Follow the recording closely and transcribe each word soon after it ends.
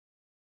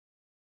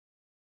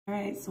All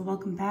right, so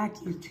welcome back,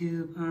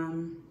 YouTube.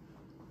 I'm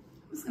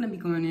just gonna be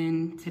going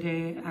in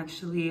today.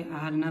 Actually, I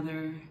had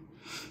another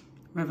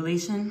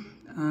revelation.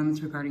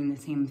 It's regarding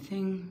the same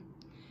thing.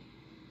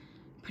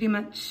 Pretty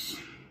much,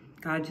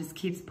 God just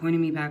keeps pointing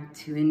me back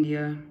to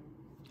India.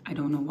 I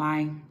don't know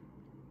why.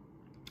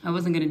 I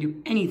wasn't gonna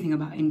do anything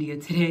about India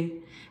today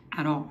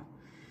at all.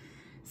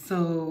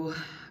 So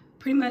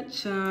pretty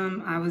much,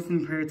 I was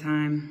in prayer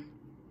time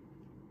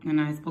and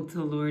I spoke to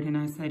the Lord and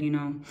I said,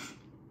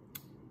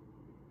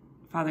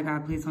 Father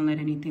God, please don't let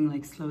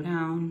anything slow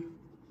down.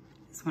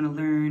 I just want to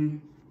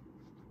learn.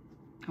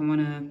 I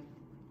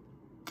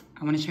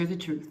want to share the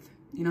truth,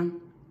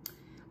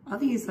 All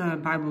these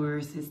Bible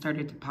verses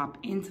started to pop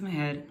into my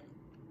head,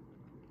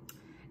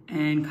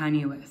 and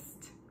Kanye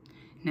West.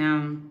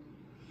 Now,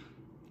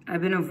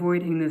 I've been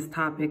avoiding this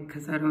topic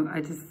because I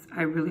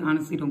really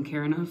honestly don't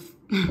care enough.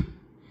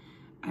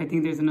 I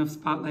think there's enough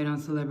spotlight on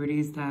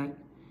celebrities that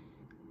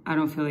I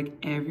don't feel like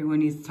everyone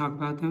needs to talk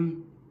about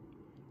them.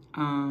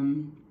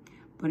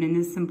 But in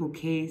this simple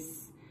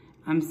case,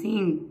 I'm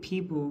seeing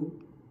people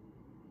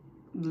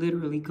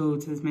literally go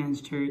to this man's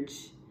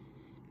church,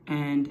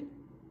 and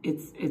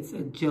it's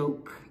a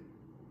joke.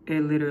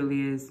 It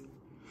literally is.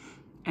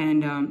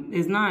 And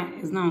it's not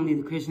only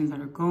the Christians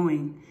that are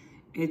going,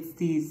 it's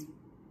these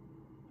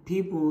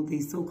people,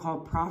 these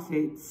so-called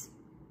prophets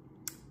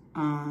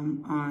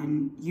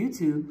on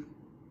YouTube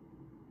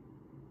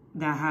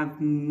that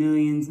have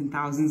millions and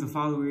thousands of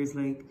followers,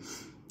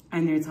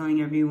 and they're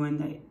telling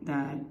everyone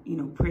that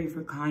pray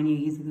for Kanye,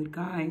 he's a good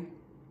guy.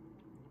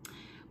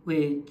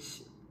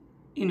 Which,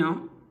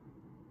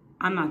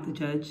 I'm not the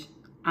judge.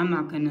 I'm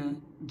not gonna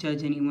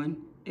judge anyone.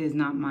 It is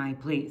not my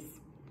place.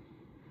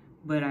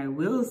 But I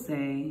will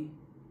say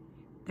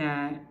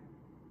that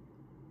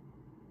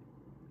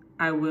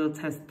I will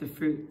test the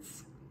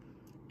fruits.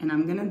 And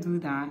I'm gonna do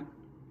that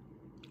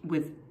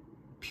with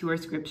pure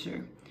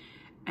scripture.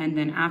 And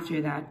then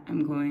after that,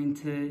 I'm going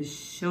to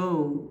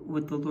show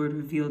what the Lord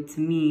revealed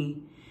to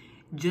me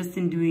just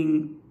in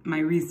doing my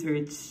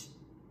research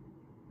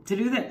to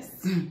do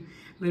this.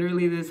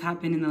 Literally, this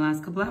happened in the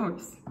last couple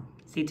hours.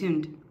 Stay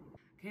tuned.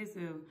 Okay,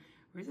 so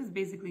we're just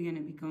basically going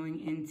to be going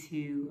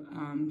into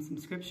some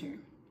scripture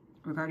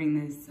regarding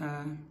this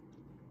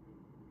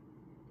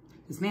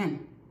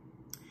man.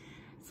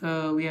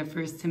 So we have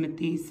 1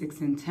 Timothy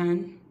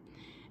 6:10,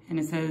 and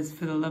it says,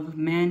 "For the love of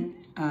man,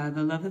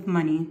 the love of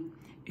money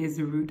is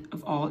the root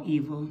of all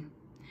evil,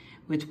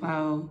 which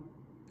while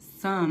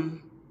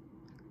some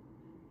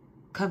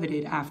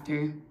coveted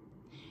after,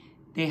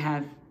 they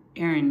have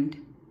erred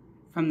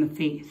from the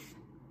faith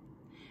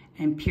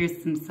and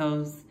pierced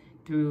themselves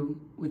through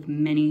with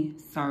many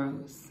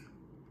sorrows."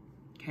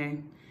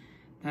 Okay,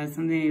 that's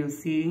something you'll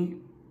see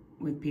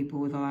with people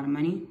with a lot of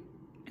money,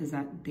 is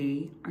that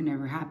they are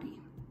never happy.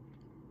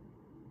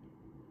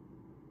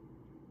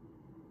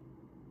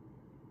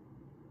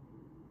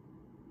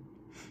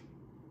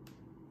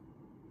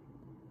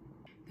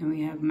 Then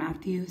we have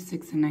Matthew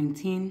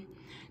 6:19.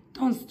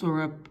 "Don't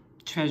store up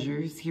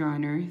treasures here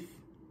on earth,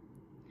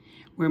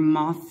 where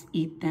moths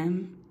eat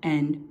them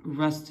and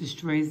rust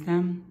destroys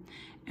them,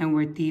 and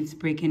where thieves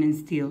break in and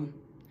steal.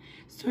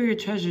 Store your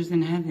treasures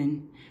in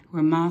heaven,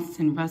 where moths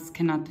and rust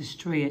cannot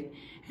destroy it,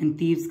 and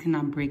thieves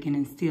cannot break in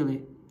and steal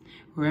it.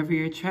 Wherever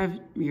your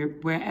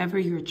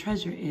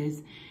treasure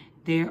is,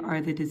 there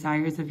are the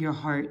desires of your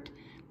heart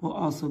will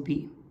also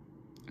be."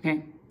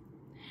 Okay?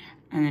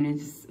 And then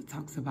it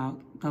talks about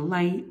the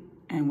light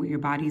and what your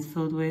body's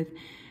filled with.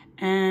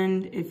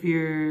 And if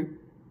you're,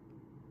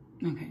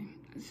 okay,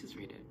 let's just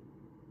read it.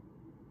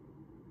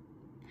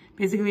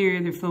 Basically, you're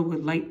either filled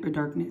with light or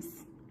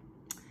darkness.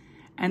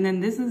 And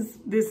then this is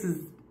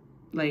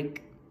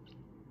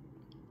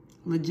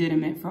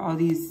legitimate for all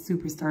these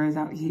superstars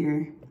out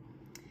here.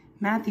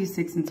 Matthew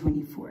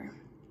 6:24. I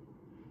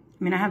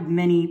mean, I have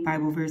many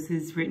Bible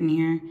verses written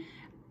here.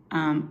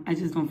 I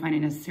just don't find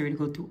it necessary to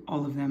go through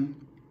all of them.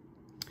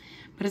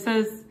 But it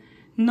says,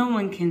 "No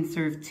one can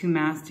serve two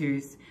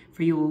masters,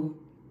 for you will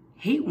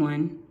hate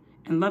one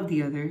and love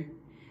the other.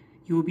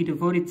 You will be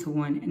devoted to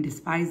one and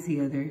despise the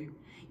other.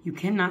 You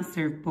cannot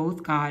serve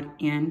both God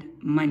and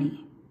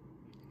money."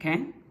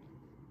 Okay?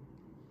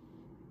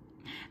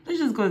 Let's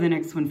just go to the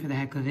next one for the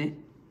heck of it.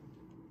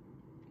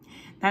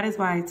 "That is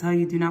why I tell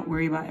you, do not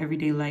worry about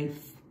everyday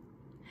life,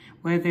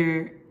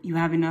 whether you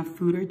have enough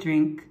food or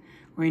drink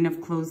or enough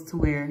clothes to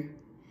wear.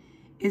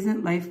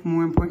 Isn't life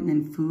more important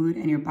than food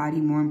and your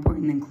body more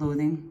important than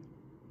clothing?"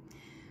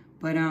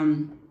 But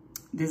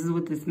this is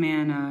what this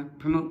man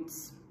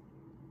promotes.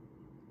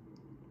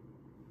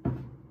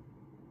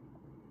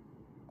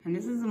 And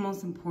this is the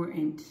most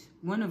important,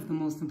 one of the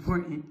most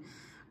important,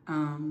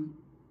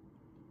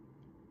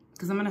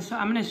 because I'm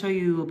gonna show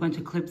you a bunch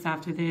of clips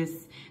after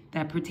this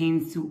that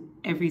pertains to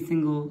every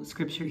single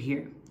scripture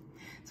here.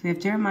 So we have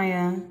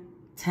Jeremiah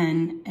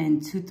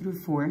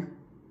 10:2-4,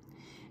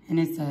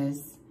 and it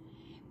says,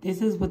 "This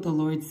is what the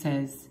Lord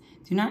says.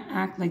 Do not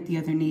act like the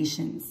other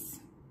nations."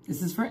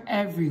 This is for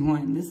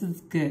everyone. This is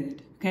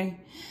good,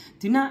 okay?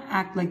 "Do not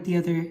act like the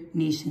other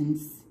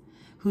nations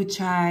who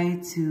try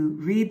to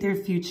read their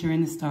future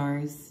in the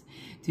stars.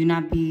 Do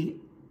not be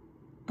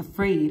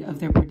afraid of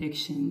their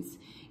predictions,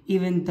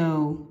 even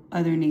though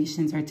other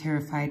nations are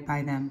terrified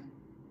by them.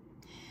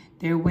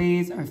 Their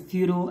ways are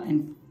futile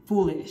and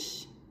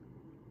foolish.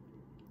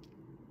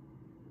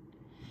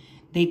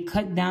 They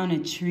cut down a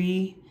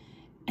tree,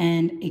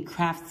 and a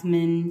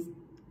craftsman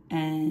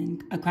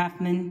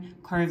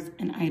carves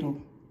an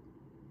idol.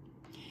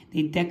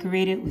 They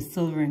decorate it with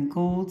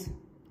gold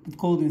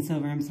and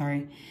silver,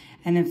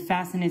 and then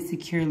fasten it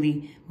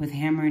securely with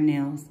hammer and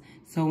nails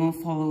so it won't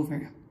fall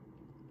over.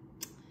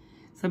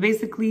 So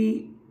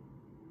basically,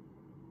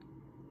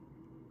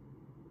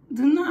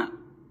 and I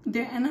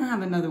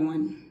have another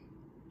one.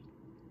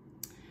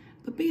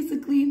 But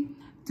basically,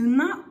 do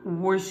not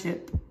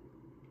worship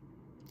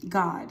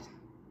God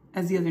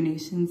as the other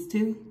nations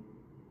do.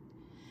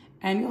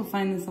 And you'll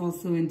find this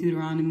also in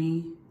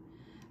Deuteronomy,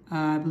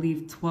 I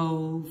believe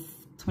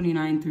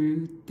 12:29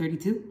 through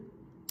 32.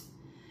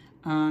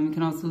 You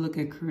can also look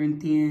at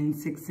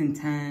Corinthians 6 and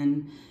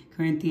 10,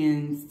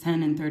 Corinthians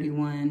 10 and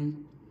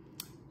 31,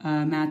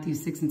 Matthew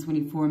 6 and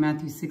 24,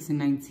 Matthew 6 and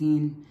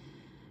 19.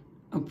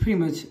 Pretty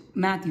much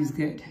Matthew's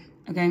good,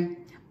 okay?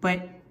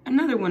 But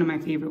another one of my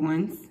favorite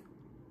ones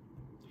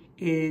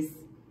is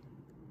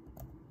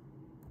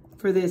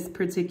for this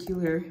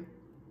particular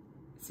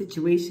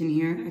situation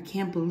here. I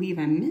can't believe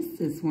I missed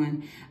this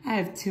one. I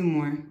have two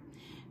more.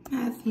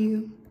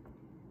 Matthew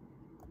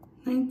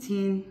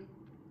 19.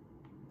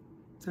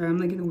 Sorry, I'm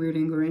looking at a weird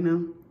angle right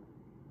now.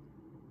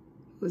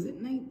 Was it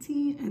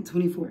 19 and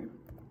 24?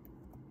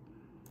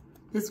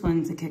 This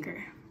one's a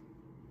kicker.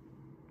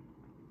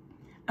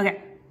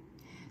 Okay,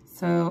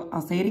 so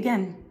I'll say it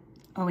again.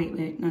 Oh,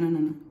 wait,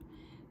 no.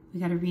 We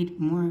gotta read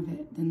more of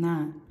it than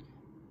that.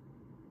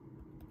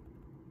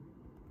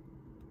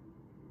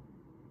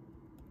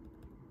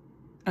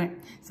 Okay,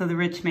 so the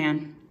rich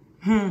man.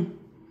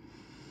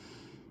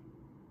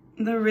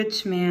 The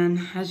rich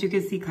man, as you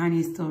can see,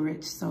 Kanye's still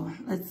rich. So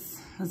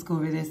let's go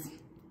over this.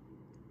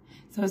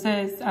 So it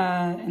says,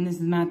 and this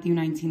is Matthew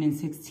 19 and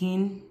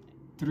 16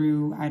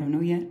 through, I don't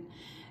know yet.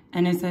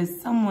 And it says,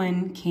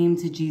 someone came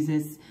to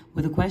Jesus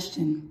with a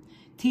question.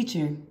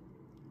 Teacher,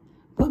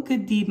 what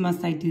good deed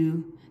must I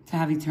do to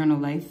have eternal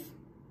life?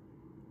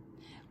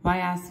 Why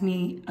ask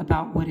me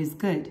about what is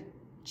good?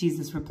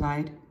 Jesus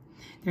replied.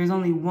 There's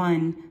only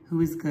one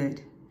who is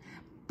good.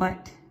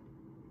 But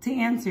to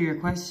answer your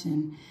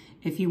question,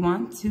 if you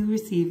want to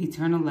receive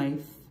eternal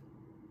life,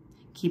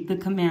 keep the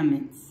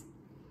commandments.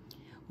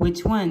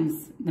 Which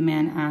ones? The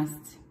man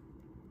asked.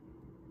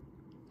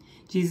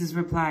 Jesus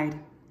replied,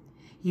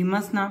 you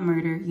must not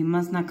murder, you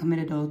must not commit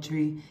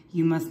adultery,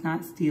 you must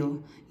not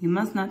steal, you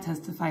must not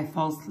testify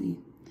falsely.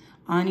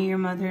 Honor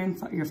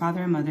your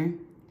father and mother.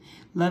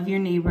 Love your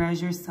neighbor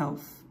as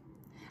yourself.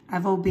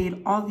 I've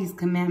obeyed all these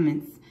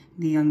commandments,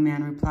 the young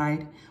man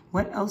replied.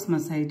 What else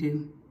must I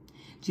do?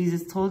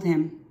 Jesus told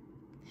him,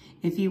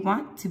 if you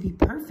want to be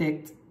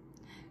perfect,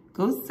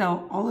 go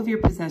sell all of your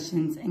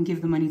possessions and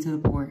give the money to the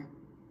poor.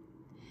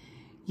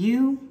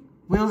 You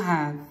will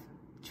have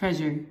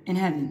treasure in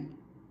heaven.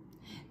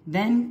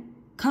 Then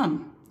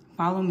come,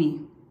 follow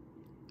me.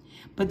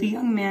 But the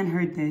young man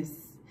heard this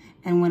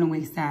and went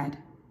away sad,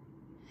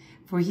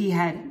 for he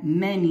had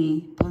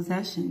many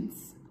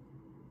possessions.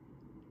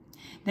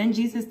 Then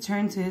Jesus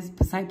turned to his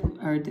disciples,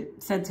 or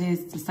said to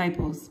his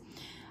disciples,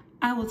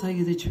 I will tell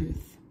you the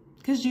truth,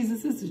 because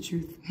Jesus is the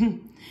truth.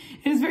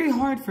 It is very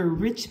hard for a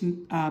rich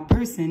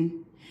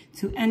person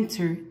to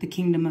enter the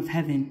kingdom of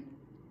heaven.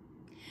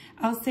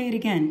 I'll say it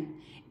again.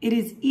 It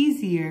is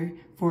easier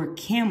for a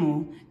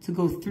camel to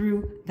go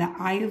through the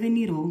eye of a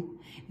needle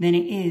than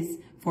it is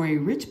for a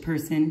rich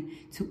person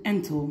to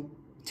enter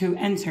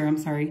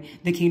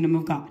the kingdom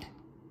of God.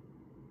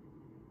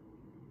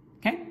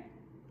 Okay?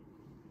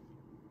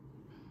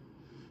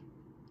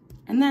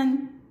 And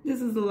then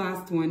this is the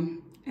last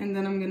one. And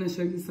then I'm going to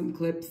show you some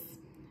clips.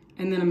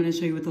 And then I'm going to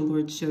show you what the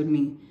Lord showed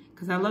me.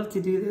 Because I love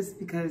to do this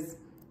because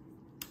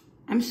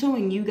I'm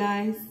showing you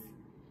guys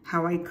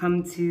how I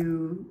come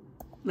to,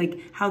 like,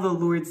 how the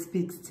Lord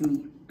speaks to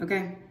me.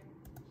 Okay?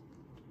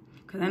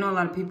 Because I know a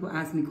lot of people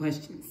ask me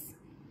questions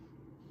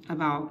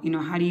about,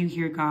 how do you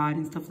hear God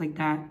and stuff like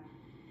that.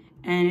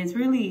 And it's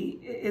really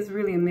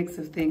a mix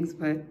of things,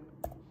 but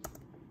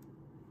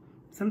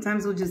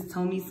sometimes he'll just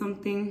tell me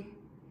something.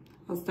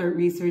 I'll start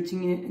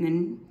researching it, and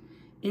then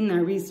in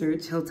that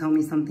research, he'll tell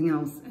me something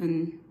else,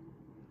 and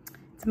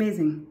it's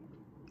amazing.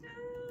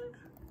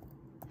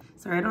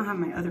 Sorry, I don't have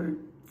my other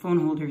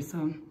phone holder,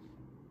 so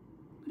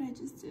what I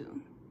just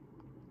do.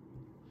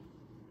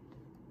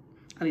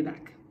 I'll be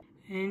back.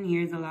 And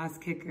here's the last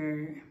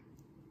kicker.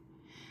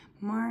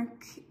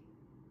 Mark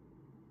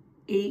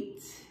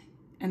 8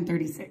 and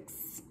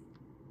 36.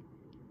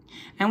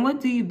 And what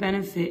do you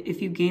benefit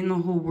if you gain the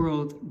whole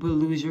world but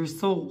lose your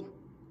soul?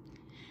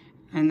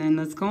 And then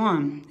let's go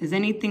on. Is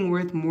anything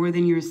worth more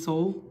than your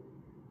soul?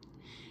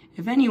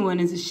 If anyone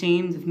is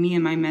ashamed of me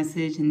and my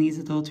message in these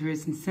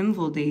adulterous and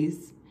sinful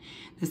days,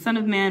 the Son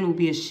of Man will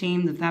be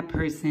ashamed of that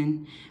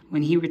person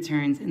when he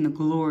returns in the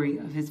glory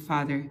of his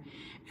Father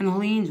and the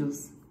holy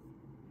angels.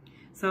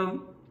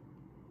 So,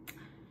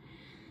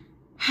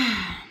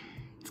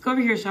 let's go over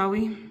here, shall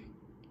we?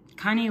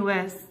 Kanye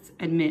West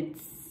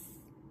admits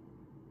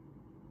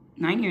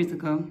 9 years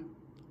ago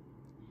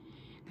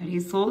that he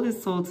sold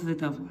his soul to the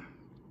devil,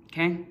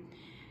 okay?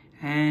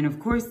 And of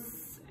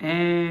course,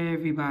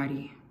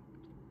 everybody.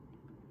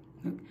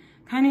 Look,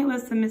 Kanye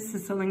West admits to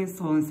selling his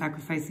soul and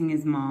sacrificing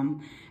his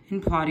mom and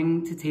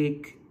plotting to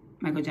take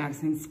Michael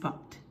Jackson's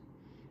spot,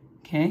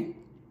 okay?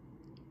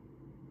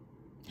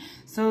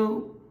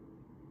 So,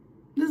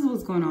 this is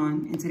what's going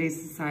on in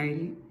today's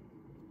society.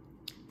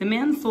 The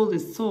man sold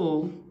his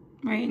soul,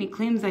 right? And he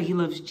claims that he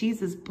loves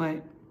Jesus,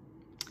 but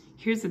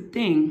here's the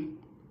thing.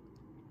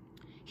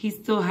 He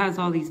still has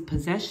all these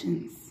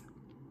possessions.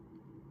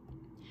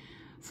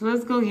 So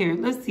let's go here.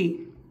 Let's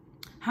see.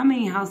 How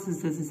many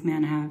houses does this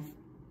man have?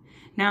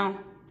 Now,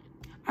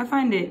 I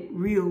find it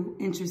real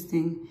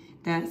interesting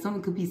that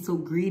someone could be so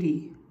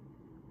greedy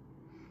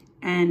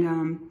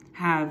and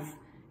have,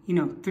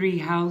 3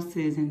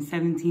 houses and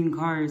 17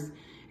 cars.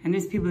 And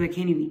there's people that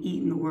can't even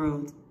eat in the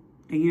world.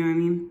 You know what I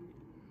mean?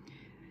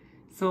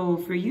 So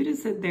for you to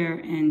sit there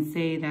and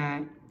say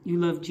that you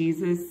love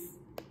Jesus,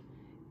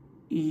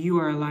 you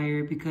are a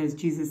liar, because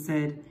Jesus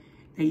said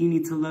that you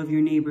need to love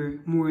your neighbor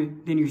more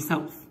than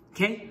yourself,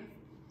 okay?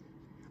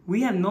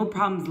 We have no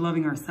problems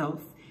loving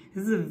ourselves.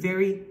 This is a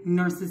very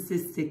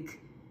narcissistic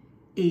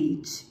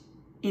age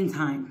in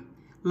time.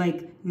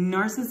 Like,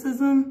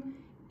 narcissism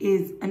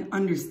is an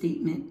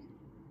understatement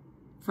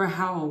for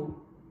how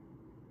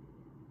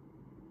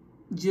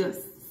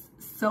just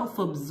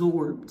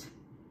self-absorbed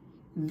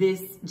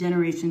this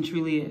generation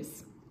truly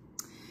is.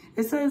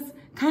 It says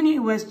Kanye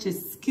West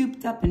just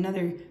scooped up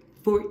another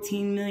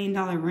 $14 million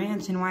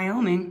ranch in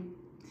Wyoming.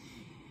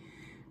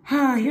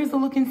 Here's a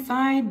look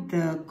inside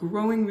the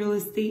growing real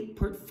estate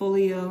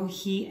portfolio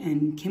he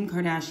and Kim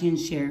Kardashian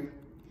share.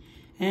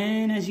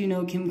 And as you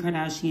know, Kim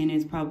Kardashian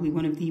is probably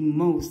one of the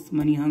most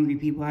money-hungry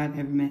people I've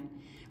ever met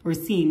or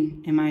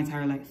seen in my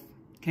entire life,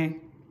 okay?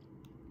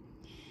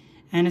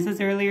 And it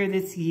says earlier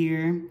this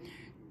year,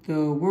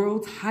 the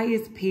world's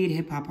highest paid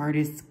hip-hop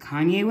artist,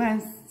 Kanye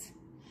West,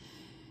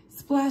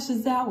 splashed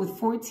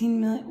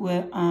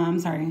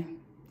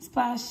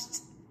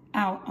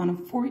out on a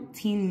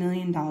 $14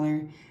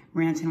 million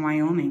ranch in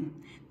Wyoming.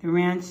 The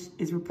ranch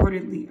is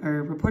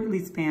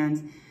reportedly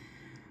spans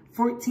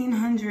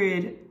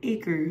 1,400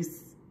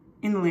 acres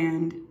in the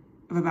land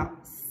of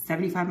about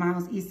 75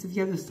 miles east of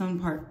Yellowstone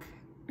Park,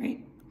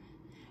 right?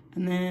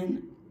 And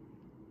then,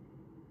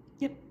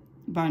 yep,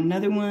 about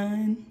another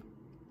one.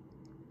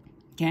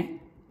 Okay.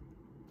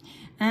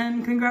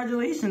 And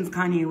congratulations,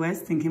 Kanye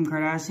West and Kim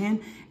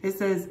Kardashian. It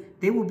says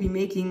they will be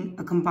making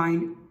a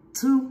combined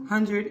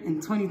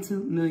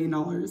 $222 million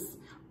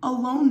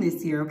alone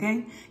this year,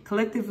 okay?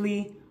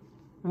 Collectively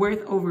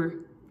worth over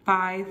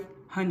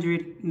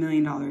 $500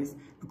 million,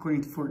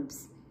 according to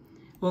Forbes.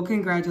 Well,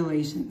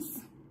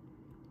 congratulations.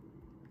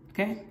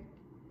 Okay?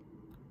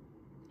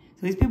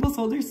 So these people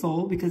sold their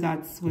soul because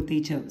that's what they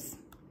chose.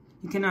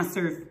 You cannot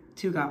serve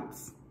two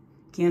gods.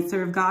 You can't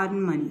serve God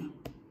and money.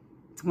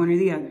 It's one or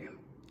the other.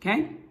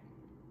 Okay?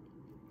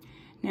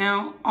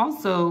 Now,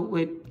 also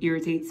what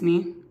irritates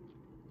me,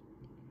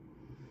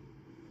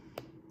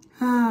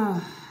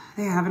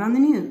 they have it on the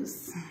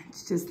news.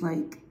 It's just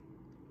like,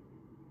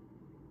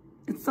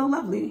 it's so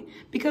lovely.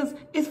 Because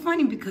it's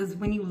funny, because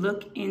when you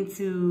look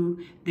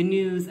into the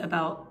news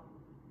about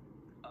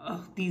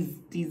these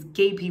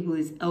gay people,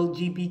 these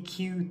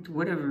LGBTQ,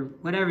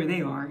 whatever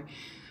they are,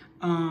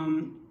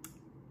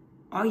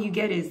 all you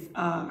get is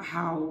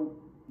how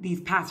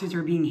these pastors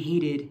are being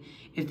hated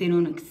if they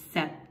don't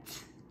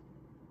accept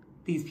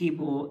these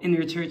people in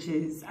their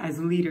churches as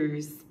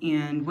leaders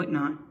and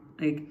whatnot.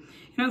 Like,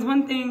 you know, it's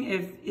one thing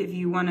if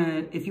you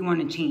wanna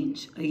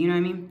change, like, you know what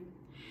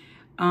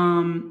I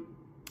mean?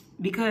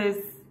 Because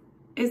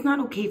it's not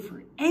okay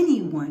for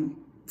anyone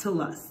to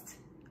lust,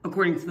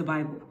 according to the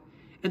Bible.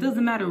 It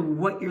doesn't matter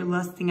what you're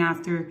lusting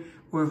after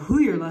or who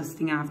you're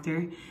lusting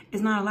after.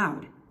 It's not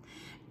allowed.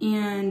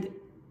 And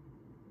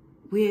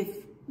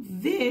with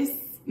this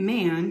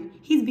man,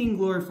 he's being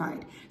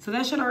glorified. So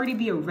that should already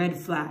be a red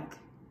flag.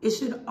 It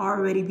should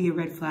already be a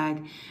red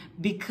flag,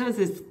 because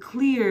it's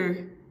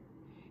clear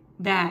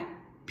that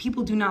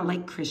people do not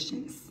like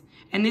Christians.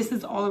 And this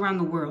is all around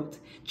the world.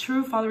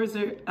 True followers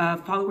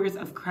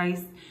of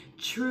Christ,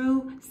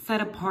 true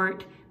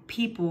set-apart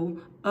people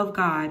of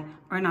God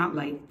are not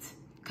liked,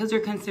 because they're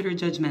considered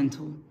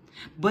judgmental.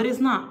 But it's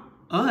not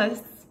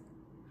us,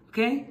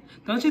 okay?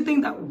 Don't you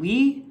think that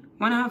we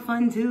want to have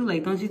fun too?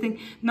 Like, don't you think?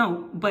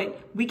 No,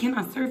 but we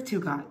cannot serve two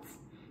gods,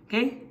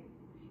 okay?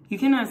 You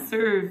cannot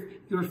serve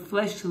your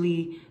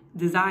fleshly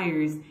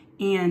desires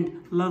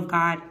and love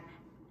God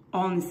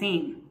all in the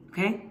same,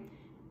 okay?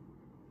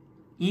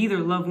 You either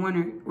love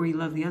one or you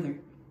love the other.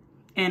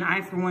 And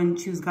I, for one,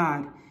 choose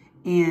God.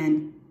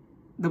 And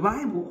the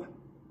Bible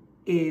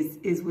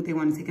is what they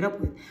want to take it up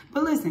with.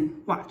 But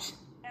listen, watch.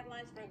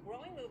 Headlines for a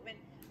growing movement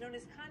known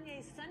as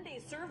Kanye's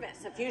Sunday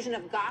Service, a fusion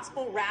of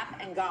gospel, rap,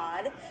 and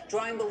God,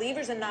 drawing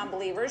believers and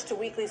non-believers to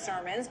weekly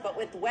sermons. But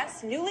with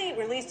West's newly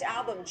released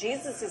album,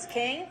 Jesus is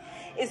King,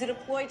 is it a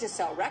ploy to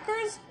sell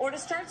records or to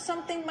start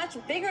something much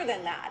bigger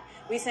than that?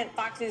 We sent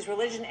Fox News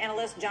religion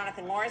analyst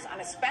Jonathan Morris on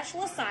a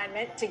special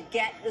assignment to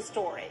get the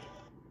story.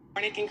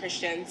 Born-again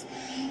Christians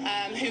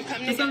who come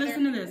together. So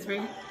listen to this,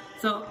 right?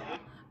 So,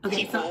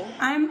 okay, so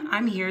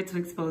I'm here to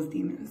expose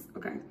demons,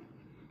 okay?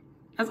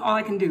 That's all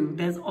I can do.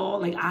 That's all,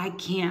 like, I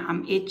can't.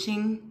 I'm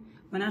itching.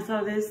 When I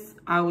saw this,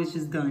 I was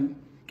just done,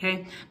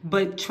 okay?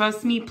 But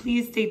trust me,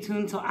 please stay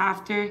tuned till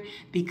after,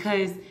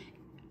 because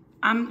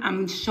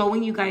I'm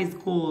showing you guys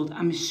gold.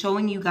 I'm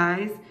showing you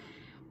guys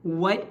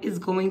what is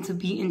going to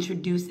be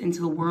introduced into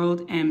the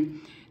world,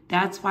 and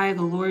that's why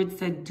the Lord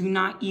said, do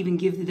not even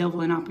give the devil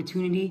an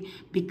opportunity,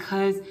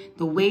 because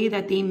the way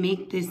that they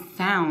make this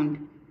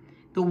sound,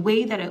 the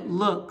way that it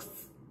looks,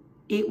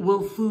 it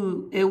will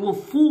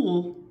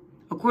fool,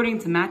 according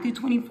to Matthew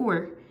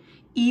 24,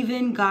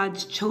 even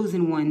God's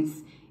chosen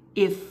ones,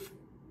 if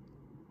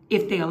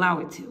they allow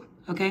it to,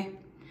 okay?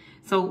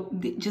 So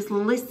just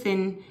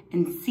listen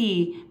and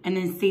see, and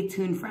then stay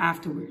tuned for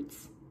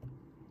afterwards.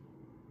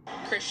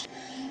 Christians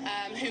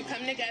who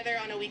come together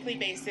on a weekly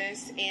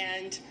basis,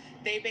 and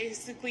they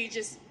basically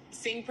just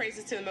sing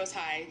praises to the Most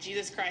High,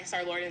 Jesus Christ,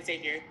 our Lord and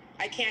Savior.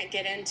 I can't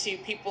get into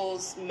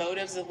people's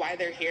motives of why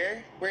they're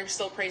here. We're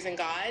still praising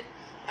God.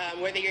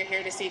 Whether you're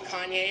here to see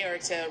Kanye or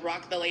to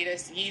rock the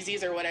latest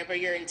Yeezys or whatever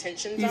your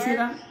intentions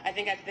are, I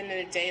think at the end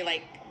of the day,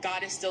 like,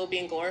 God is still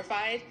being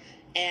glorified,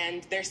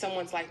 and there's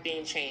someone's life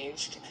being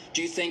changed.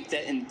 Do you think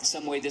that in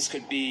some way this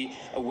could be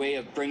a way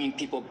of bringing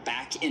people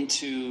back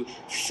into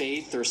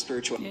faith or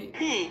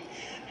spirituality?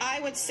 I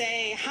would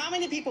say, how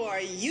many people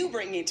are you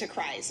bringing to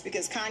Christ?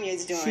 Because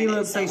Kanye's doing it. She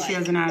looks like she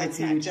has an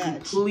attitude,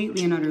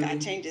 completely and utterly. God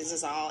changes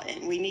us all,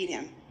 and we need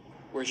him.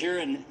 We're here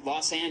in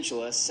Los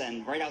Angeles,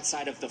 and right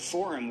outside of the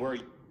Forum where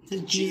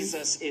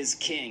Jesus is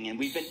King. And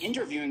we've been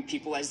interviewing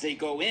people as they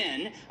go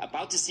in,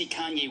 about to see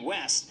Kanye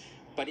West,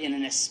 but in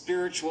a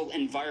spiritual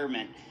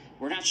environment.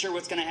 We're not sure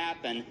what's going to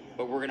happen,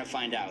 but we're going to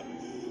find out.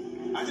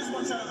 I just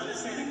want y'all to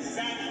understand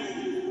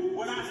exactly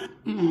what I...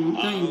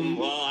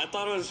 Well, I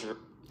thought it was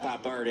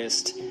pop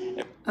artist.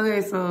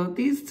 Okay, so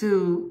these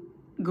two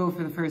go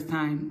for the first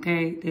time,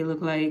 okay? They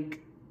look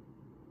like,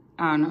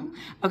 I don't know.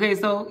 Okay,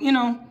 so, you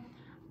know,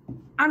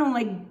 I don't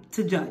like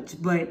to judge,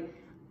 but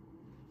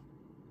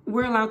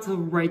we're allowed to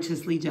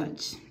righteously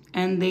judge.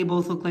 And they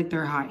both look like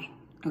they're high,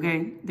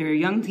 okay? They're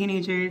young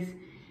teenagers.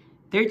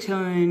 They're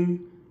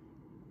chilling.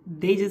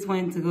 They just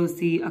went to go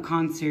see a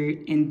concert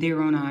in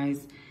their own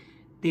eyes.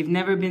 They've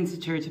never been to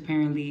church,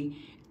 apparently.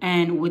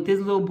 And what this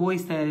little boy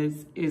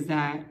says is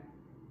that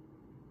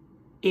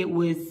it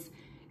was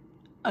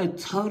a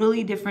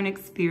totally different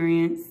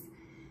experience,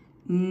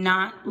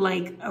 not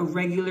like a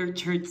regular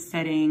church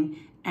setting,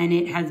 and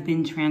it has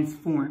been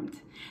transformed.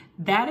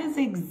 That is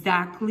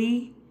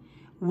exactly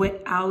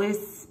what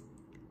Alice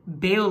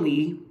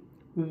Bailey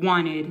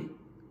wanted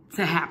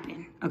to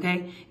happen,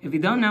 okay? If you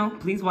don't know,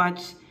 please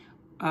watch.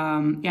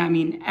 Yeah, I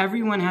mean,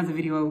 everyone has a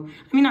video.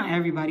 I mean, not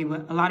everybody,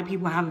 but a lot of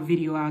people have a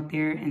video out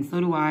there, and so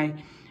do I,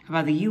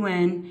 about the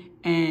UN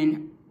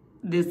and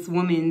this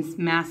woman's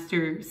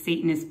master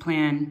Satanist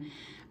plan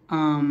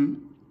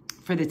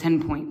for the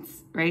 10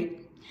 points, right?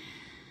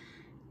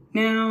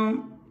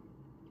 Now,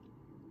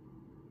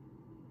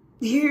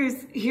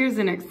 here's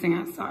the next thing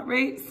I saw,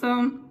 right?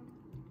 So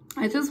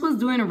I just was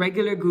doing a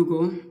regular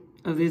Google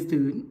of this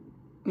dude,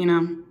 you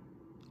know,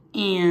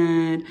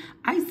 and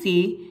I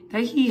see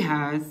that he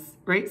has,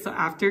 right? So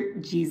after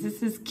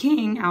Jesus is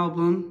King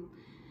album,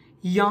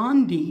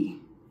 Gandhi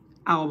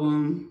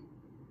album,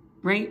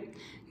 right?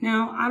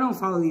 Now, I don't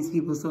follow these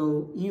people,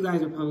 so you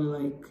guys are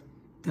probably like,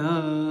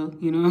 duh,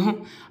 you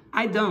know?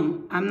 I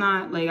don't. I'm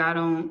not, like, I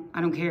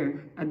don't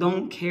care. I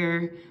don't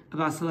care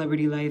about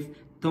celebrity life.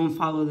 Don't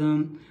follow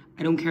them.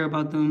 I don't care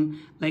about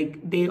them.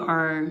 Like, they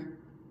are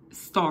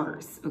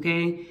stars,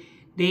 okay?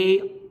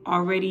 They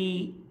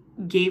already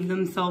gave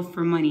themselves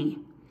for money.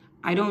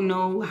 I don't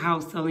know how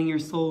selling your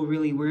soul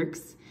really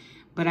works,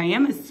 but I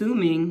am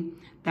assuming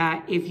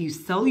that if you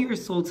sell your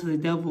soul to the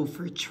devil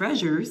for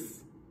treasures,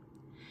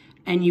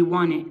 and you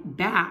want it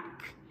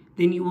back,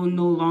 then you will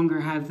no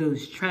longer have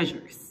those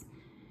treasures,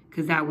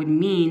 because that would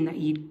mean that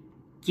you'd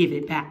give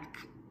it back.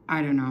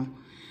 I don't know.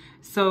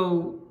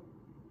 So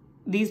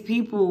these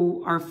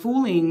people are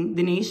fooling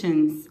the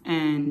nations,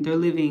 and they're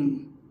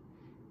living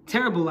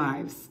terrible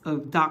lives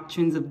of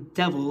doctrines of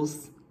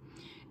devils.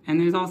 And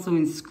there's also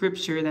in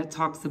scripture that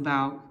talks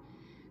about,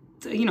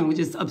 you know,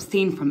 just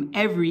abstain from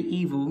every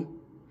evil,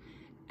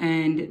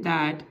 and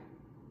that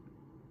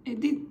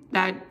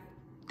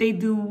they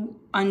do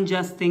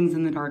unjust things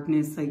in the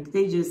darkness. Like,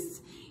 they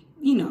just,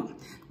 you know.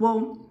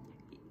 Well,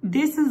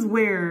 this is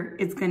where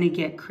it's going to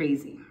get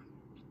crazy.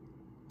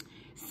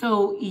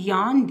 So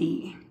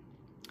Gandhi.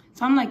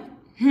 So I'm like,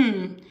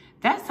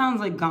 that sounds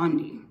like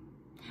Gandhi.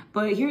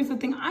 But here's the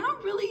thing. I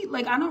don't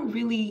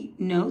really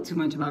know too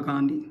much about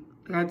Gandhi.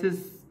 Like,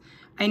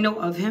 I know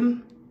of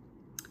him,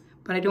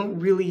 but I don't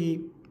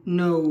really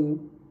know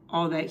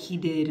all that he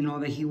did and all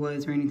that he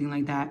was or anything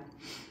like that.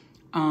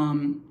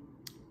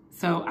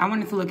 So I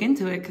wanted to look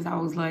into it because I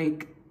was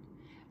like,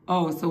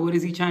 oh, so what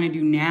is he trying to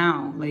do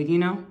now? Like, you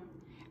know,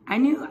 I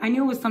knew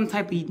it was some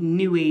type of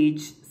new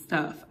age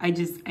stuff. I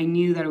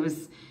knew that it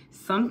was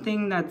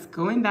something that's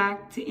going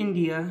back to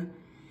India,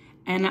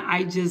 and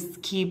I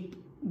just keep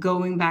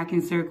going back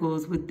in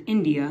circles with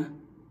India.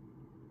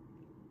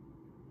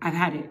 I've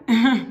had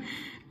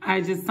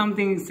it.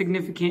 Something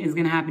significant is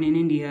going to happen in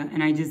India,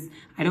 and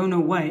I don't know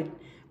what,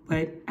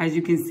 but as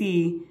you can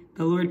see,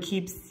 the Lord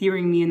keeps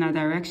steering me in that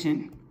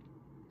direction.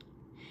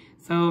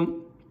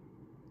 So,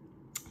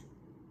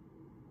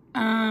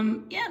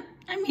 yeah,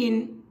 I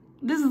mean,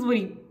 this is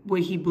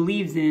what he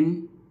believes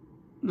in.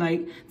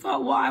 Like, so,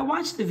 well, I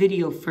watched the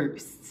video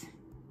first,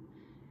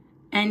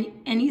 and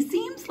he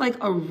seems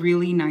like a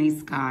really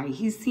nice guy.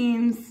 He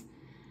seems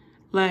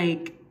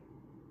like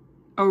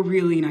a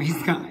really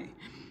nice guy.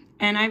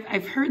 And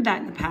I've heard that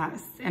in the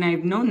past, and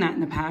I've known that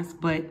in the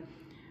past, but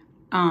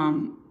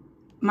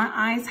my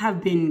eyes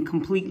have been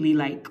completely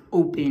like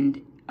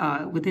opened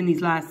within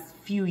these last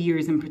few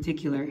years in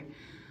particular.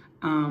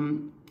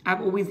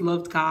 I've always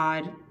loved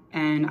God,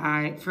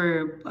 and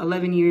for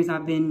 11 years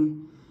I've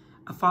been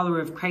a follower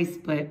of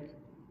Christ, but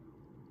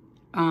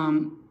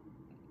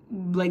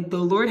like the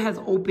Lord has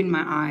opened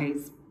my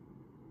eyes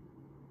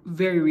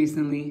very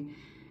recently,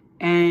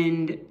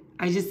 and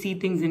I just see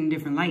things in a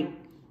different light.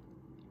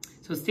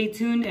 So stay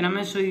tuned, and I'm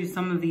going to show you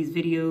some of these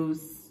videos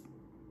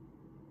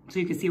so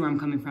you can see where I'm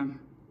coming from.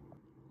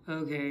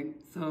 Okay,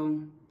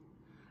 so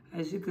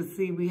as you can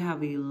see, we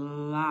have a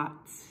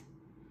lot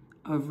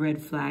of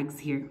red flags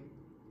here.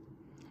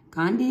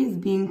 Gandhi is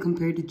being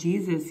compared to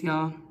Jesus,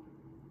 y'all.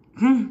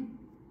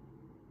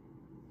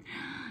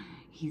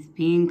 He's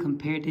being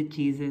compared to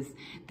Jesus.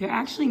 They're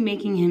actually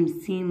making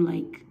him seem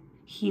like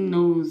he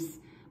knows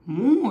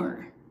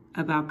more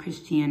about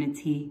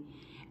Christianity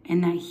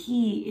and that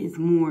he is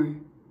more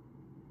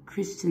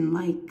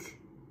Christian-like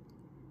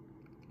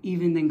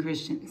even than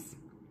Christians.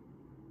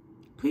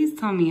 Please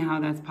tell me how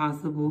that's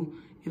possible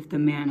if the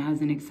man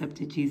hasn't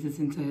accepted Jesus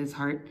into his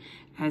heart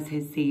as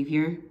his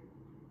savior.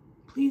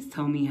 Please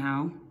tell me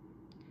how.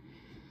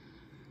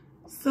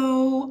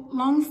 So,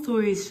 long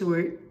story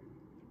short,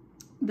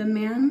 the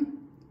man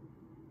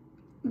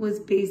was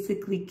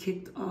basically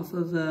kicked off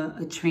of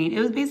a train. It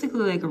was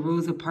basically like a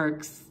Rosa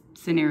Parks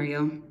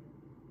scenario.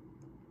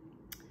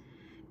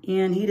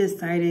 And he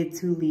decided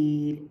to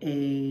lead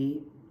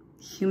a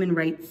human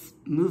rights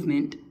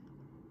movement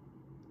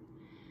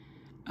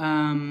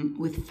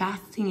with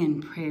fasting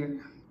and prayer.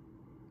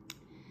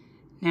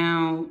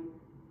 Now,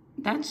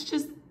 that's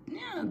just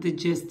the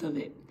gist of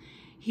it.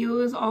 He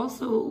was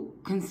also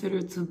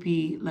considered to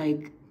be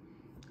like,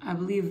 I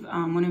believe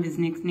one of his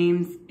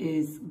nicknames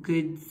is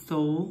Good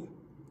Soul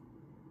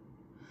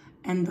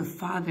and the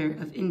father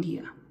of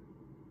India.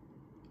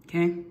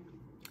 Okay?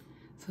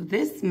 So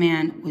this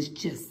man was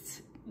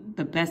just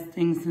the best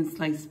thing since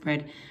sliced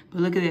bread. But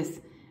look at this.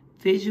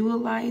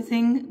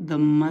 Visualizing the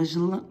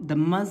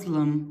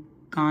Muslim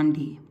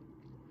Gandhi.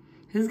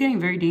 This is getting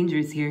very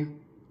dangerous here.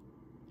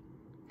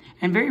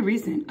 And very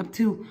recent. Up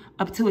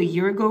to a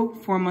year ago,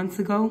 4 months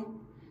ago.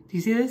 Do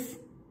you see this?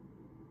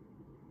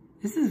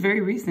 This is very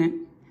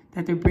recent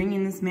that they're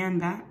bringing this man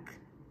back.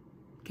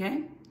 Okay?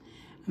 I'm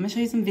going to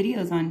show you some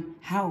videos on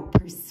how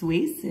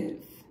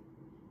persuasive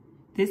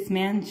this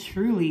man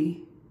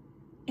truly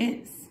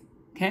is.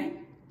 Okay?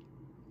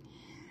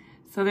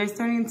 So they're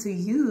starting to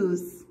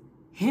use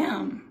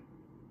him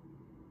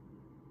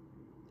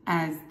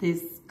as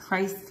this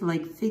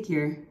Christ-like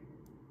figure.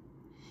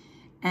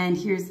 And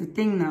here's the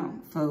thing though,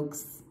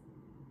 folks.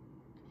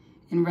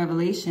 In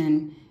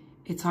Revelation,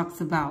 it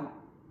talks about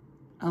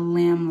a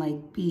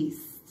lamb-like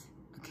beast,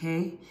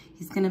 okay?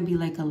 He's going to be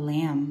like a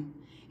lamb.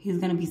 He's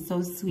going to be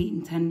so sweet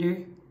and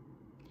tender,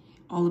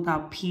 all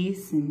about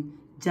peace and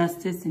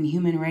justice and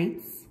human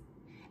rights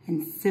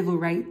and civil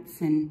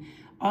rights and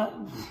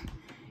all.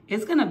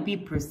 It's going to be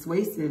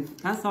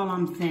persuasive. That's all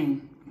I'm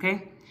saying,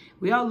 okay?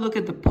 We all look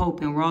at the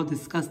Pope and we're all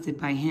disgusted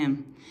by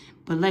him.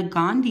 But let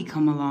Gandhi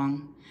come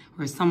along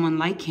or someone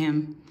like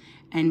him,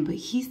 but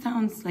he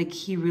sounds like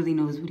he really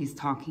knows what he's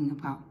talking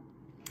about.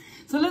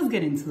 So let's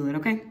get into it,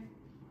 okay?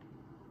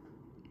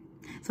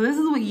 So this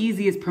is what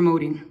Yeezy is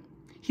promoting.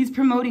 He's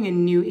promoting a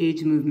new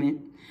age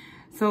movement.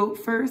 So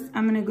first,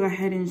 I'm going to go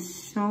ahead and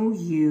show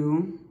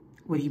you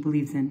what he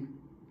believes in.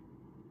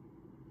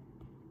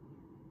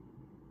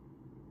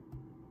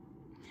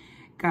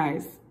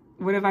 Guys,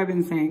 what have I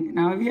been saying?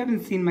 Now, if you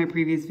haven't seen my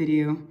previous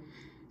videos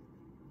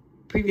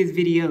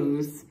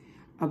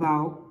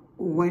about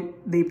what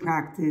they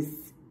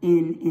practice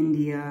in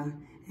India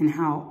and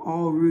how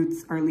all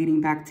routes are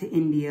leading back to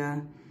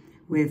India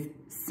with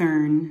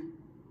CERN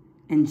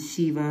and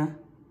Shiva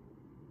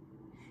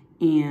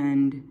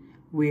and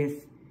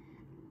with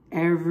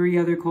every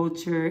other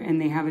culture,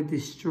 and they have a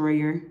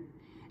destroyer.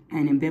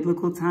 And in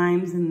biblical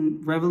times,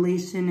 in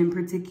Revelation in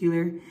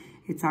particular,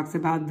 it talks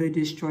about the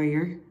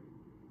destroyer,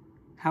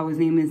 how his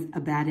name is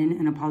Abaddon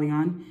and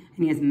Apollyon, and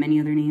he has many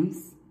other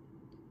names.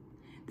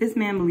 This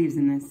man believes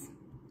in this.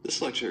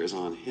 This lecture is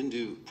on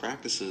Hindu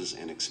practices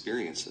and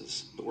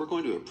experiences, but we're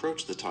going to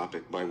approach the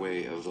topic by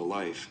way of the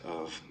life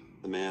of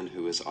the man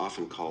who is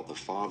often called the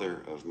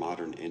father of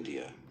modern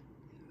India.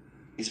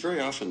 He's very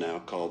often now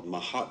called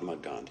Mahatma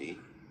Gandhi.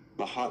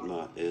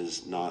 Mahatma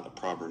is not a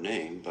proper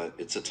name, but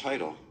it's a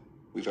title.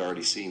 We've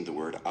already seen the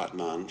word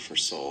Atman for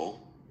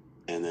soul,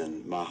 and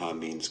then Maha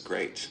means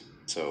great.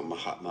 So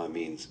Mahatma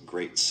means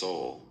great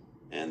soul.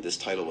 And this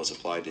title was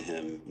applied to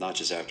him not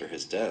just after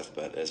his death,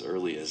 but as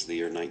early as the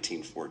year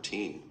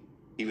 1914.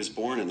 He was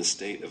born in the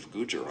state of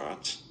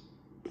Gujarat,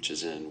 which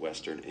is in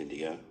western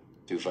India,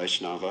 to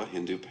Vaishnava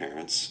Hindu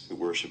parents who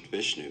worshipped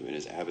Vishnu and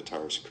his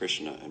avatars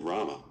Krishna and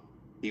Rama.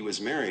 He was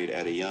married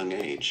at a young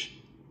age.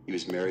 He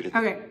was married at...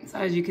 Okay, so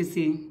as you can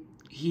see,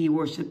 he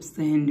worships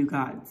the Hindu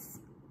gods,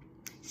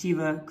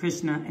 Shiva,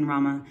 Krishna, and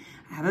Rama.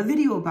 I have a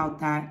video about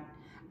that,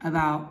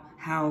 about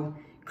how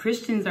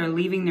Christians are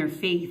leaving their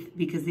faith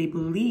because they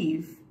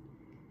believe,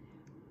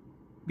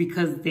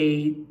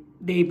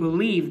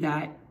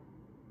 that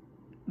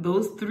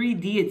those three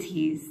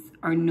deities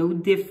are no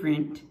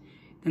different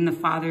than the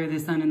Father, the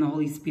Son, and the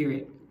Holy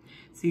Spirit.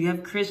 So you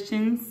have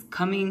Christians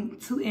coming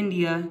to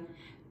India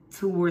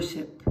to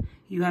worship.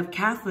 You have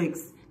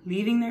Catholics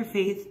leaving their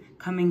faith,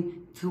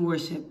 coming to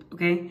worship,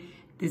 okay?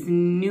 This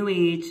New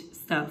Age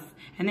stuff.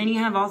 And then you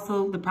have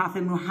also the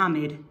Prophet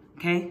Muhammad,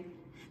 okay?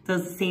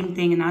 Does the same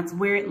thing, and that's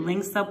where it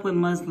links up with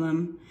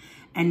Muslim.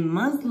 And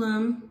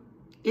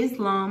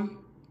Islam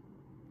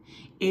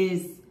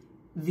is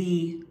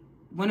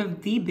one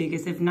of the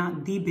biggest, if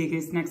not the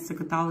biggest, next to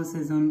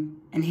Catholicism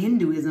and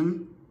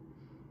Hinduism,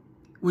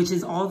 which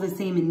is all the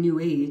same in New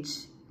Age,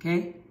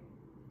 okay?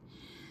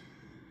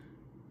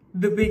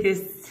 The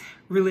biggest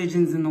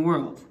religions in the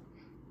world.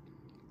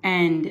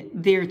 And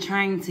they're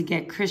trying to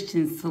get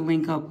Christians to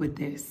link up with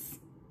this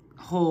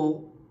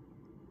whole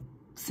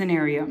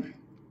scenario.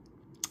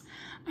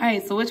 All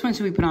right, so which one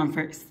should we put on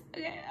first?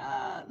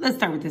 Let's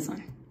start with this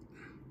one.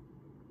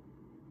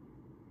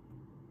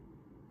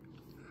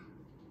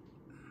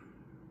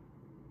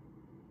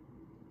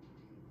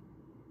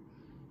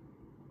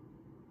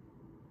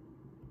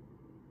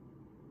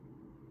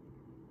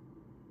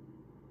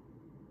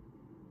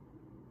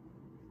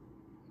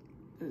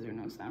 Is there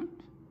no sound?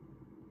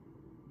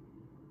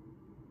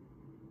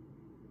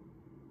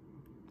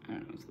 I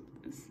don't know what's up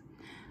with this.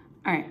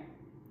 All right.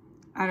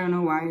 I don't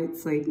know why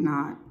it's like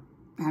not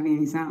having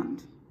any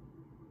sound.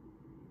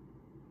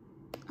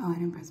 Oh, I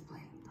didn't press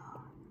play.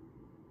 Oh.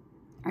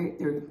 All right,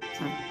 there we go.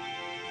 Sorry.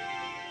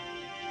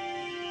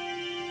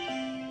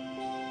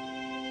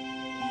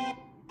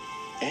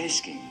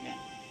 Asking,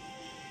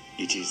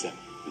 it is a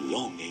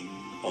longing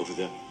of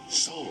the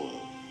soul.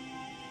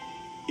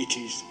 It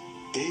is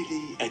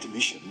daily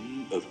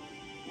admission of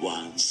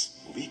one's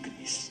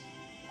weakness.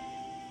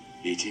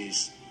 It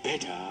is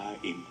better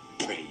in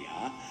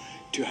prayer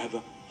to have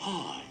a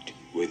heart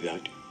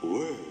without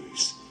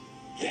words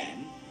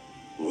than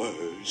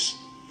words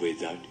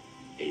without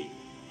a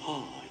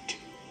heart.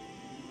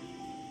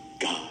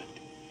 God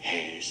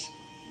has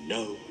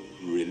no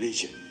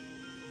religion.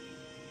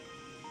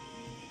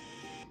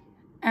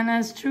 And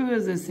as true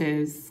as this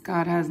is,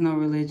 God has no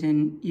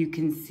religion, you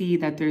can see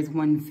that there's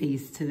one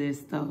face to this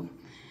though.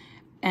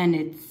 And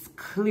it's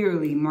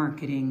clearly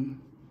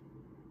marketing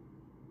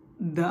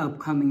the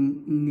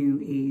upcoming New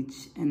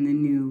Age and the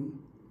New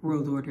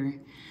World Order.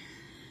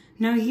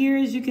 Now here,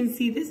 as you can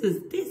see, this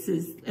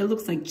is, it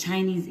looks like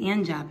Chinese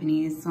and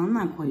Japanese, so I'm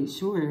not quite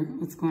sure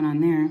what's going on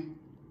there.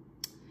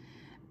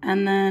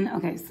 And then,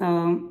 okay,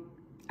 so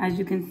as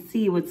you can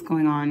see what's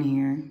going on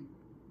here,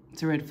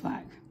 it's a red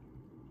flag.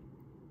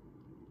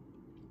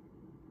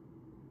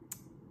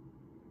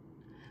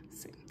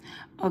 Let's see.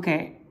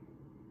 Okay.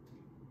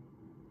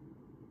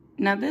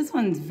 Now this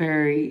one's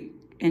very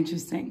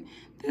interesting.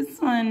 This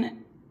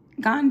one,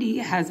 Gandhi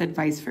has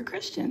advice for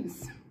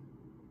Christians.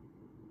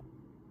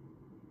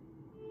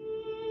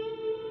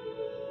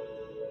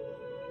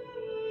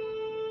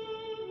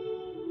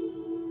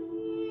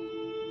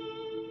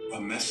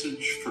 A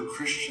message for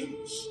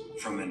Christians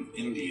from an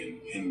Indian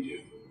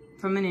Hindu.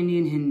 From an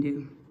Indian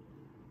Hindu.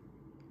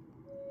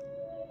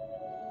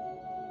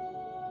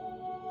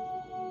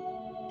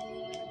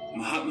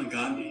 Mahatma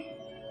Gandhi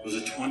was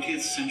a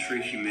 20th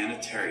century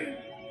humanitarian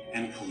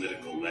and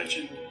political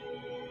legend.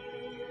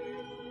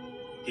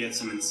 He had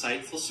some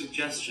insightful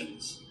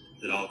suggestions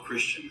that all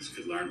Christians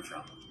could learn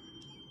from.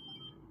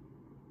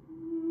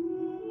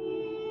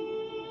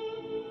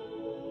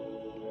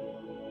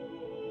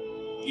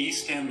 E.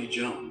 Stanley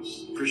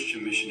Jones,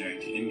 Christian missionary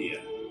to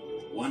India,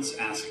 once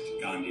asked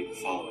Gandhi the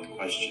following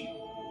question: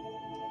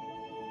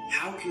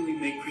 how can we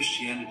make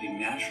Christianity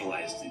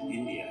naturalized in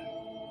India?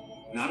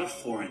 Not a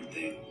foreign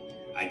thing,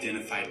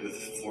 identified with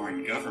a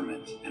foreign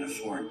government and a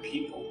foreign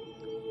people,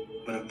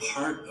 but a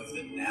part of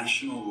the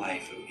national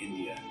life of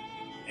India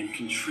and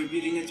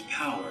contributing its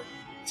power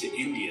to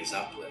India's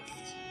uplift.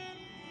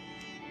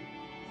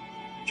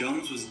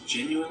 Jones was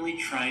genuinely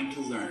trying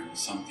to learn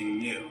something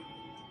new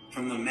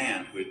from the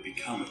man who had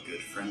become a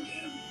good friend to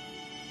him.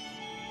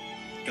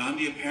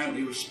 Gandhi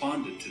apparently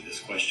responded to this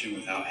question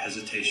without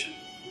hesitation.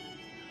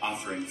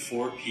 offering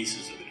 4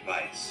 pieces of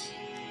advice.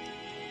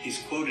 He's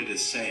quoted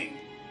as saying,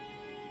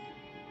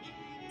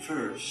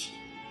 "First,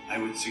 I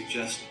would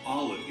suggest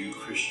all of you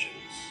Christians,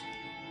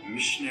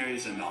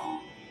 missionaries and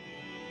all,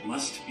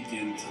 must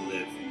begin to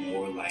live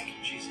more like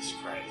Jesus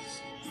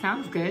Christ.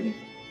 Sounds good.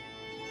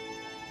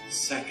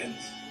 Second,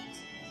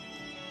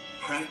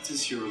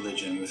 practice your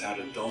religion without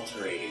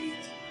adulterating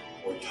it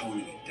or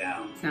toning it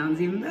down. Sounds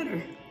even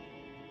better.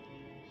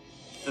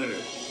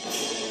 Third,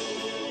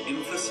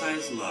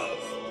 emphasize love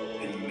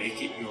and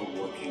make it your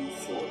working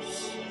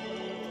force.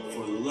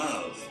 For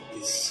love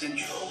is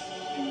central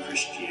in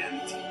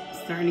Christianity.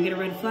 Starting to get a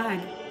red flag.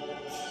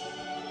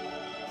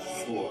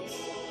 Fourth,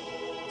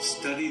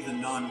 study the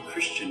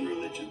non-Christian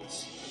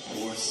religions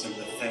more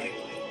sympathetically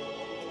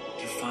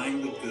to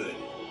find the good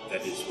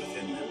that is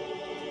within them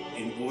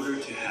in order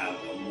to have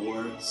a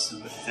more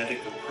sympathetic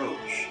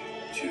approach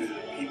to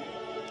the people."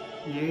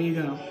 There you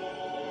go.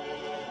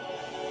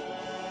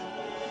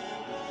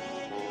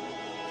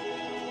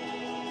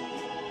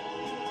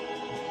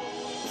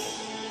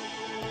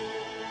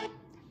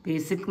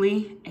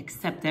 Basically,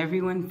 accept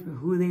everyone for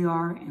who they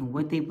are and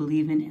what they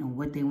believe in and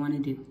what they want to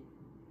do.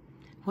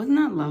 Wasn't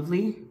that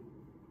lovely?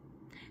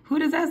 Who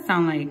does that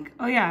sound like?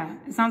 Oh yeah,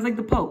 it sounds like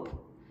the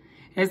Pope.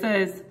 It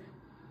says,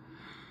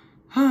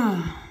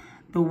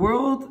 the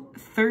world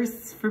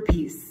thirsts for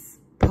peace.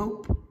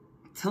 Pope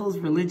tells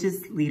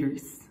religious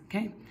leaders.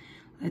 Okay,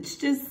 let's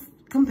just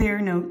compare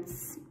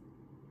notes.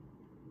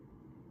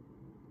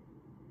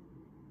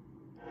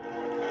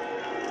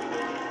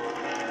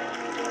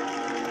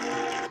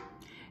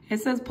 It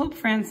says Pope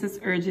Francis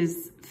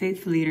urges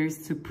faith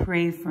leaders to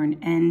pray for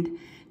an end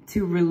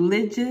to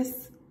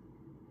religious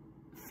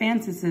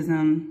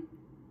fanaticism.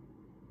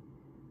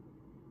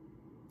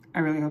 I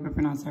really hope I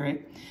pronounced that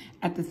right.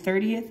 At the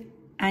 30th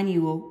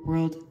Annual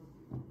World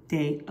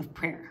Day of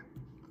Prayer.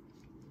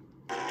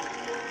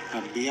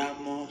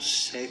 Abbiamo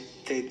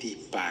sete di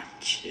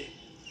pace.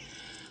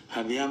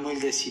 Abbiamo il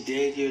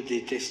desiderio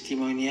di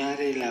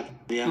testimoniare la.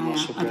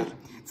 Okay.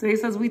 So he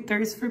says we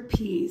thirst for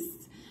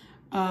peace.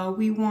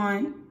 We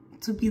want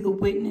to be the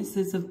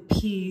witnesses of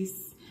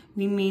peace.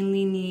 We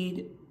mainly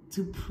need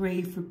to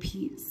pray for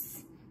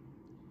peace.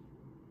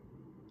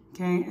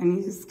 Okay, and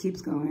he just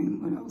keeps going.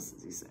 What else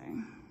does he say?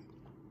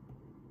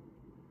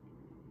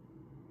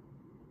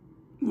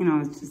 You know,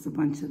 it's just a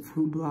bunch of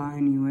hoopla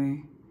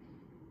anyway.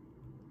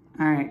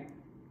 All right.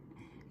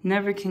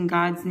 Never can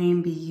God's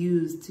name be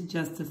used to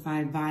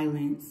justify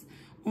violence.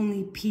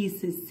 Only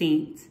peace is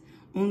saint.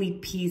 Only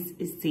peace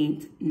is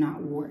saint,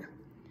 not war.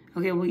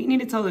 Okay, well, you need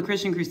to tell the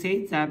Christian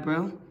Crusades that,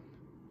 bro.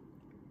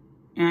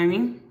 You know what I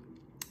mean?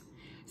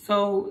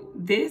 So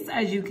this,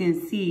 as you can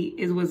see,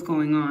 is what's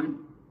going on.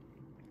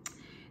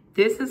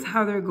 This is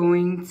how they're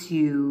going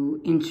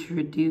to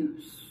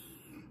introduce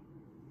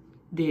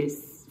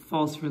this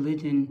false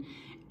religion,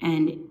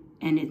 and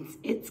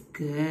it's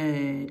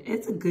good.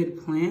 It's a good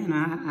plan,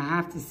 I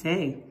have to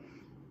say.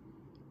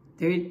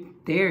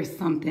 There's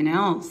something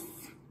else.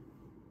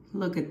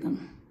 Look at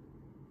them.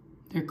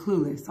 They're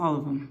clueless, all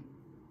of them.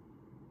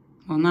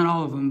 Well, not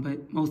all of them,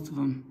 but most of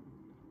them.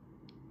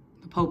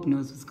 The Pope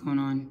knows what's going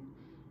on.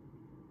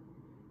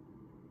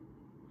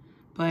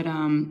 But,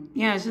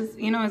 yeah, it's just,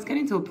 you know, it's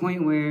getting to a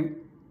point where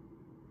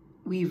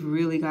we've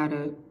really got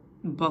to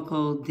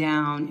buckle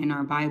down in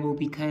our Bible,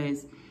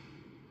 because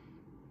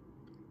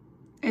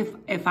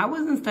if I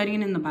wasn't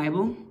studying in the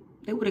Bible,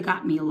 they would have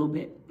got me a little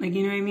bit. Like,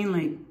 you know what I mean?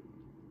 Like,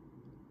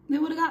 they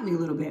would have got me a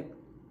little bit.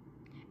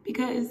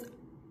 Because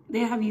they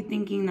have you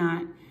thinking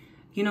that,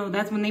 you know,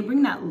 that's when they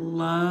bring that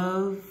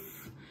love.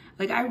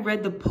 Like, I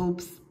read the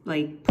Pope's,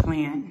 like,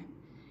 plan.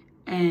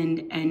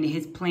 And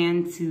his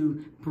plan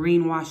to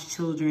brainwash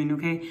children,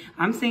 okay?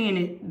 I'm saying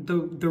it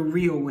the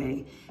real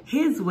way.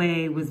 His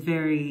way was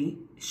very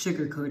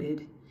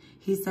sugar-coated.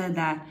 He said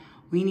that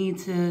we need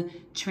to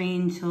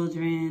train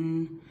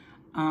children.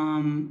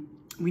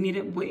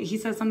 He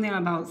said something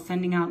about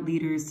sending out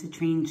leaders to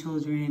train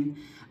children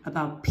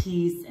about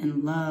peace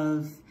and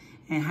love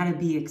and how to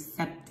be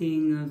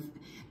accepting of.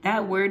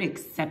 That word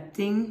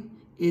accepting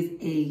is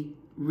a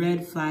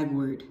red flag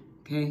word,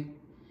 okay?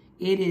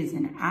 It is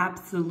an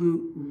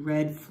absolute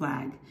red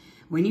flag.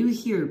 When you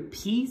hear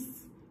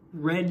peace,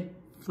 red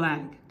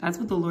flag. That's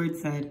what the Lord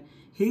said.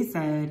 He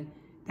said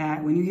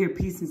that when you hear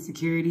peace and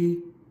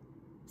security,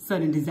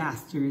 sudden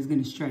disaster is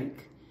going to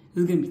strike.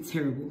 It's going to be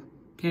terrible,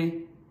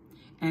 okay?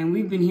 And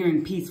we've been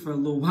hearing peace for a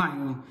little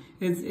while.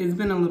 It's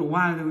been a little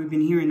while that we've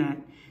been hearing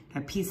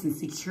that peace and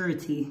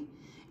security.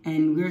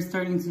 And we're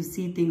starting to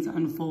see things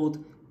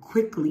unfold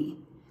quickly.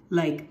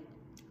 Like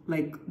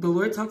the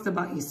Lord talks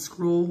about a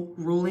scroll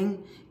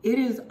rolling. It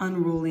is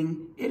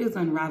unrolling. It is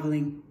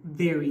unraveling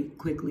very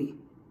quickly.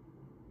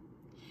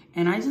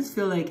 And I just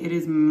feel like it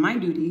is my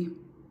duty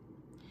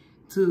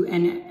to,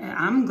 and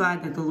I'm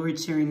glad that the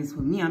Lord's sharing this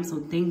with me. I'm so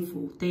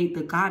thankful. The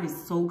God is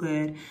so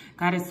good.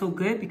 God is so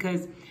good,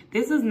 because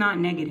this is not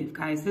negative,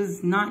 guys. This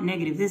is not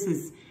negative. This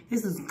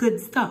is good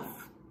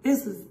stuff.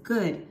 This is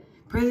good.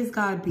 Praise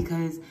God,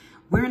 because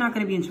we're not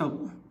going to be in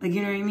trouble. Like,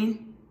 you know what I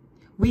mean?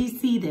 We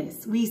see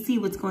this. We see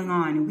what's going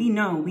on. We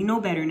know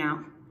better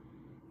now.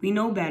 We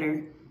know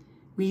better.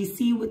 We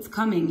see what's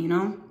coming, you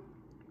know?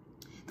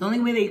 The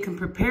only way that you can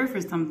prepare for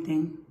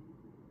something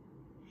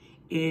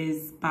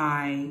is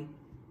by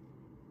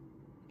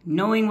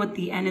knowing what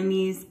the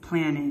enemy's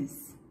plan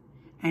is.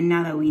 And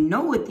now that we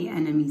know what the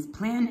enemy's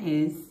plan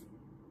is,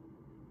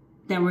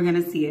 then we're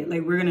going to see it.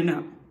 Like, we're going to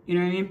know. You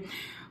know what I mean?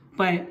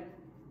 But,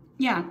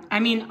 yeah. I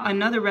mean,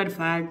 another red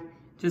flag,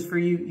 just for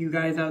you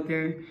guys out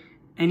there,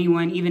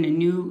 anyone, even a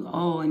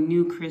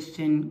new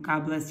Christian,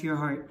 God bless your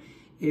heart.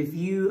 If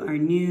you are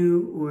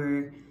new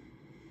or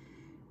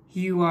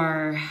you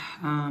are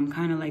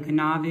kind of like a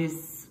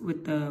novice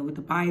with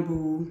the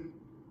Bible,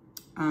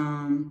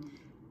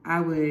 I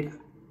would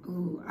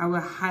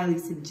highly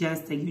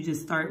suggest that you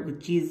just start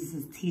with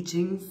Jesus's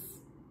teachings.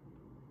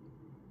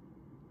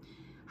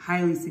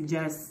 Highly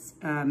suggest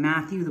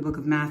Matthew, the book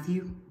of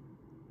Matthew,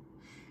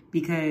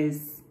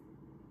 because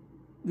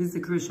this is a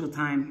crucial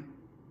time.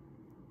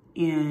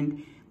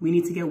 And we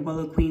need to get well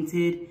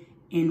acquainted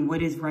in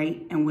what is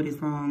right and what is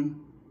wrong.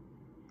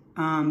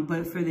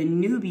 But for the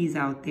newbies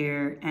out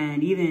there,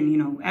 and even, you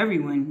know,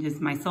 everyone,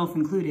 just myself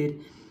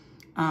included,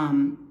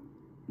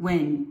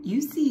 when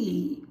you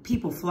see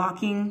people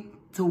flocking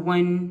to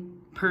one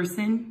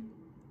person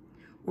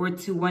or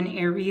to one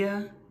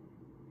area,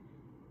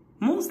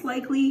 most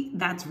likely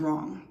that's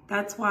wrong.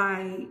 That's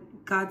why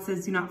God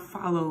says do not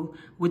follow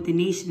what the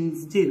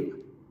nations do,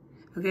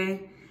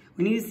 okay?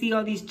 When you see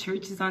all these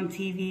churches on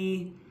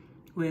TV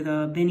with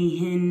Benny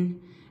Hinn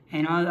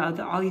and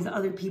all these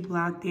other people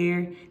out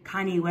there,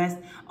 Kanye West.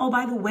 Oh,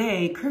 by the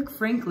way, Kirk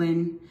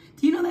Franklin,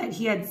 do you know that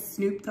he had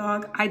Snoop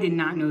Dogg? I did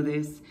not know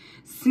this.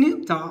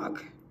 Snoop Dogg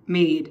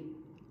made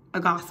a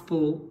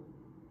gospel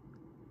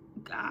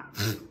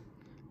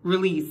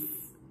release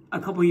a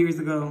couple years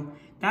ago.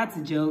 That's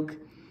a joke.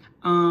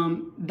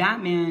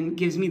 That man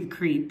gives me the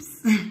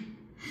creeps.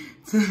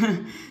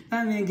 That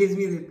man gives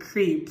me the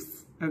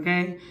creeps,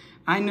 okay?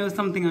 I know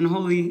something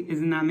unholy is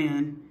in that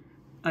man,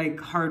 like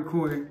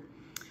hardcore.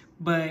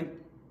 But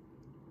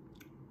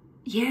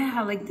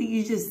yeah, like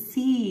you just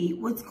see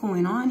what's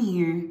going on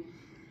here.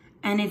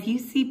 And if you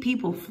see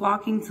people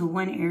flocking to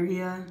one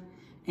area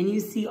and you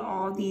see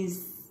all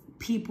these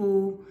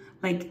people,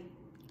 like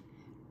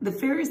the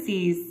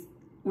Pharisees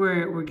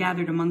were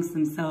gathered amongst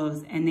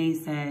themselves and they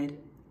said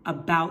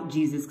about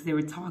Jesus, because they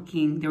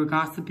were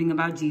gossiping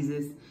about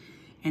Jesus.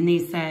 And they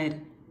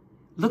said,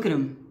 look at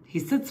him. He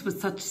sits with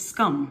such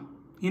scum,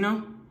 you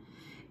know?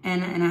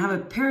 And I have a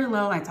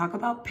parallel. I talk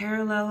about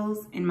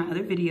parallels in my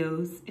other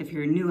videos. If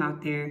you're new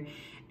out there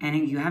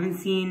and you haven't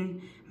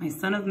seen my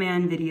Son of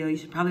Man video, you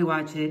should probably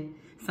watch it.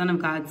 Son of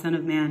God, Son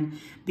of Man.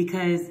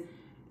 Because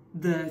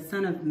the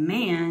Son of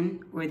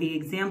Man, or the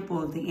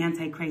example of the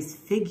Antichrist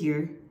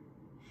figure,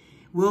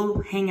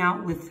 will hang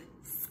out with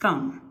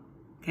scum,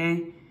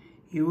 okay?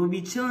 He will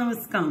be chilling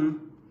with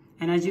scum.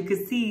 And as you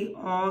can see,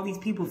 all these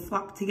people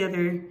flock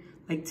together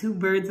like two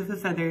birds of a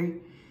feather,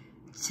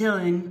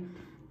 chilling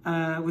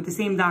with the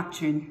same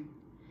doctrine.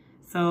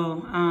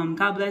 So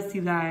God bless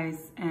you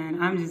guys.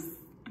 And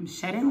I'm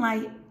shedding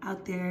light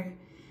out there.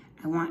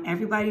 I want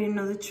everybody to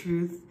know the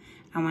truth.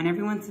 I want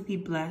everyone to be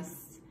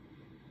blessed.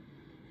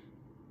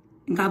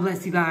 And God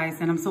bless you guys.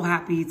 And I'm so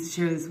happy to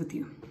share this with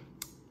you.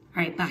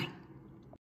 All right, bye.